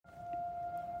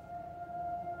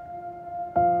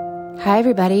Hi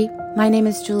everybody, my name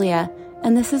is Julia,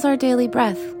 and this is our daily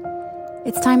breath.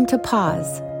 It's time to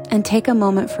pause and take a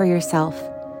moment for yourself.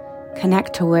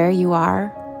 Connect to where you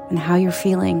are and how you're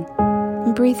feeling,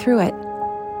 and breathe through it.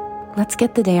 Let's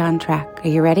get the day on track. Are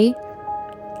you ready?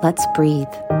 Let's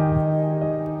breathe.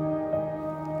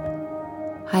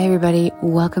 Hi everybody,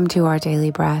 welcome to our daily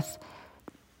breath.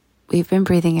 We've been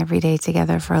breathing every day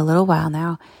together for a little while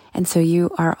now, and so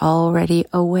you are already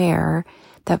aware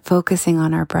that focusing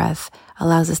on our breath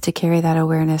allows us to carry that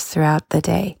awareness throughout the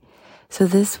day. So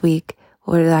this week,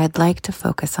 what I'd like to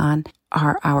focus on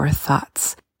are our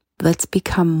thoughts. Let's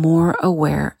become more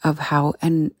aware of how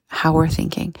we're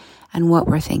thinking and what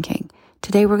we're thinking.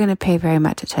 Today, we're going to pay very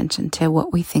much attention to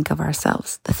what we think of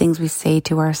ourselves, the things we say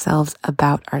to ourselves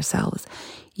about ourselves.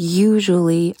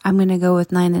 Usually, I'm going to go with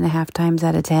 9.5 times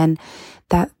out of 10,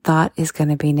 that thought is going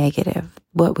to be negative.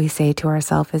 What we say to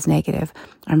ourselves is negative.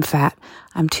 I'm fat.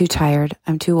 I'm too tired.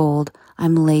 I'm too old.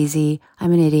 I'm lazy.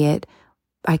 I'm an idiot.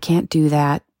 I can't do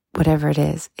that. Whatever it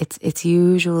is, it's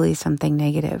usually something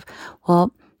negative.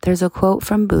 Well, there's a quote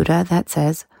from Buddha that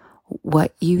says,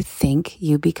 what you think,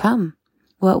 you become.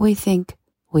 What we think,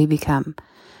 we become.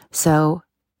 So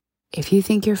if you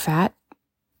think you're fat,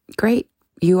 great,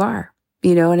 you are.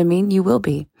 You know what I mean? You will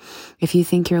be. If you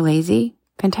think you're lazy,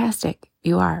 fantastic,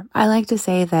 you are. I like to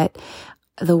say that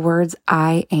the words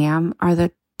I am are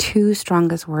the two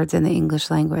strongest words in the English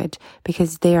language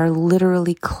because they are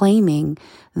literally claiming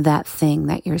that thing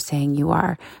that you're saying you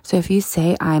are. So if you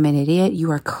say I'm an idiot,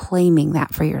 you are claiming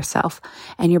that for yourself,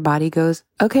 and your body goes,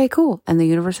 okay, cool. And the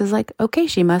universe is like, okay,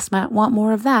 she must not want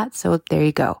more of that. So there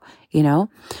you go,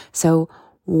 So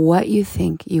what you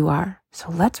think you are. So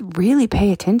let's really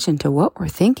pay attention to what we're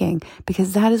thinking,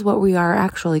 because that is what we are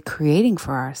actually creating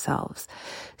for ourselves.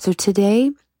 So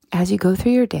today, as you go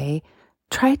through your day,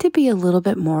 try to be a little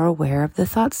bit more aware of the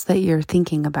thoughts that you're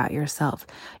thinking about yourself.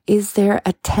 Is there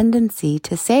a tendency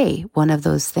to say one of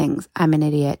those things? I'm an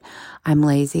idiot. I'm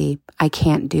lazy. I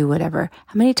can't do whatever.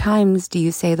 How many times do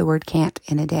you say the word can't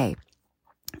in a day?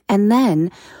 And then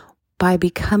by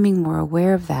becoming more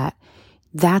aware of that,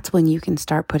 that's when you can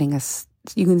start putting a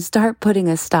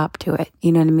stop to it.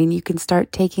 You know what I mean? You can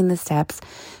start taking the steps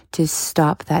to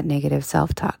stop that negative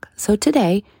self-talk. So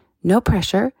today, no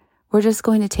pressure. We're just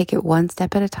going to take it one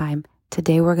step at a time.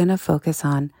 Today, we're going to focus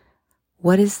on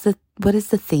what is the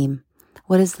theme?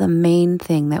 What is the main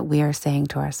thing that we are saying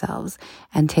to ourselves?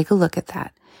 And take a look at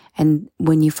that. And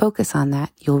when you focus on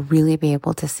that, you'll really be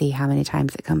able to see how many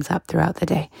times it comes up throughout the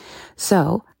day.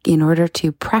 So in order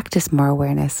to practice more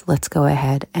awareness, let's go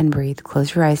ahead and breathe.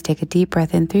 Close your eyes, take a deep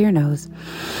breath in through your nose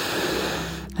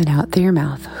and out through your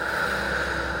mouth.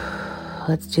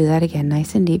 Let's do that again.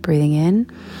 Nice and deep, breathing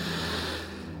in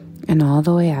and all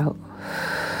the way out.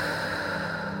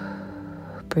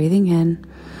 Breathing in,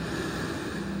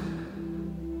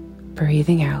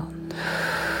 breathing out.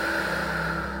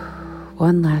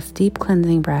 One last deep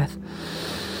cleansing breath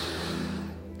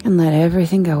and let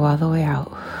everything go all the way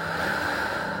out.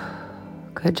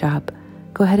 Good job.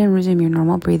 Go ahead and resume your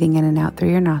normal breathing in and out through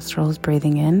your nostrils,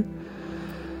 breathing in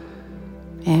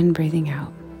and breathing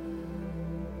out.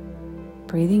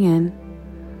 Breathing in,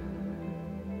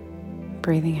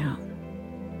 breathing out.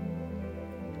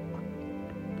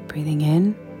 Breathing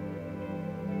in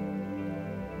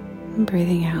and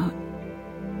breathing out.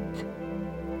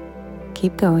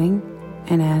 Keep going.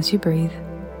 And as you breathe,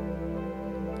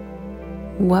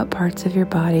 what parts of your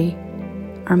body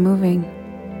are moving?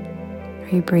 Are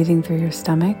you breathing through your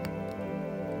stomach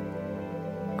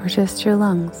or just your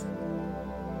lungs?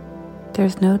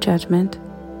 There's no judgment.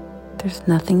 There's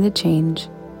nothing to change.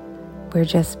 We're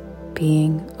just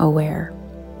being aware.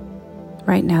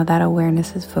 Right now, that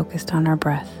awareness is focused on our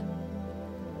breath.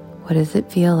 What does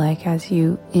it feel like as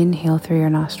you inhale through your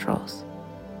nostrils?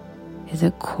 Is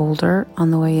it colder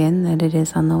on the way in than it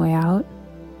is on the way out?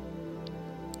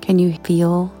 Can you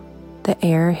feel the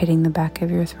air hitting the back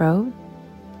of your throat?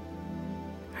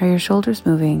 Are your shoulders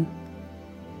moving?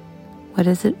 What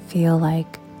does it feel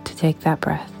like to take that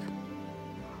breath?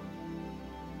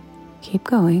 Keep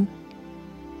going.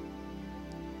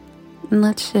 And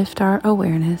let's shift our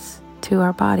awareness to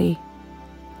our body.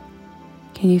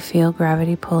 Can you feel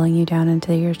gravity pulling you down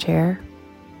into your chair?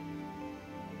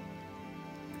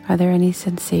 Are there any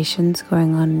sensations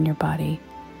going on in your body?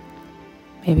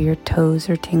 Maybe your toes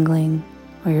are tingling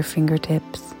or your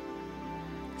fingertips.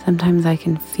 Sometimes I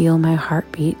can feel my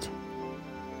heartbeat.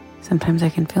 Sometimes I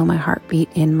can feel my heartbeat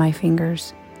in my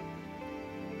fingers.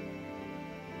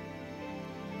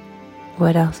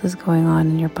 What else is going on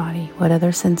in your body? What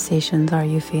other sensations are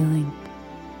you feeling?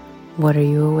 What are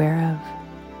you aware of?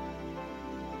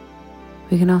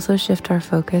 We can also shift our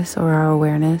focus or our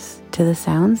awareness to the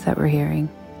sounds that we're hearing,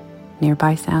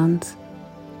 nearby sounds,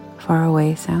 far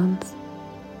away sounds.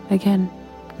 Again,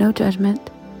 no judgment.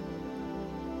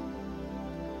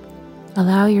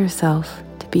 Allow yourself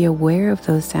to be aware of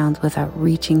those sounds without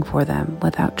reaching for them,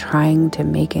 without trying to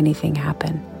make anything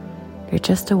happen. You're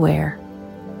just aware.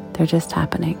 They're just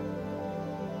happening.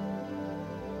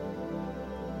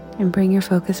 And bring your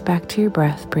focus back to your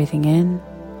breath, breathing in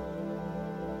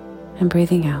and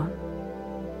breathing out.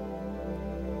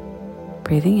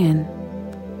 Breathing in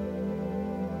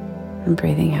and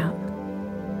breathing out.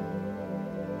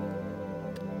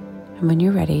 And when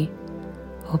you're ready,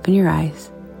 open your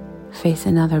eyes, face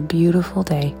another beautiful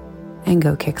day, and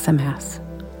go kick some ass.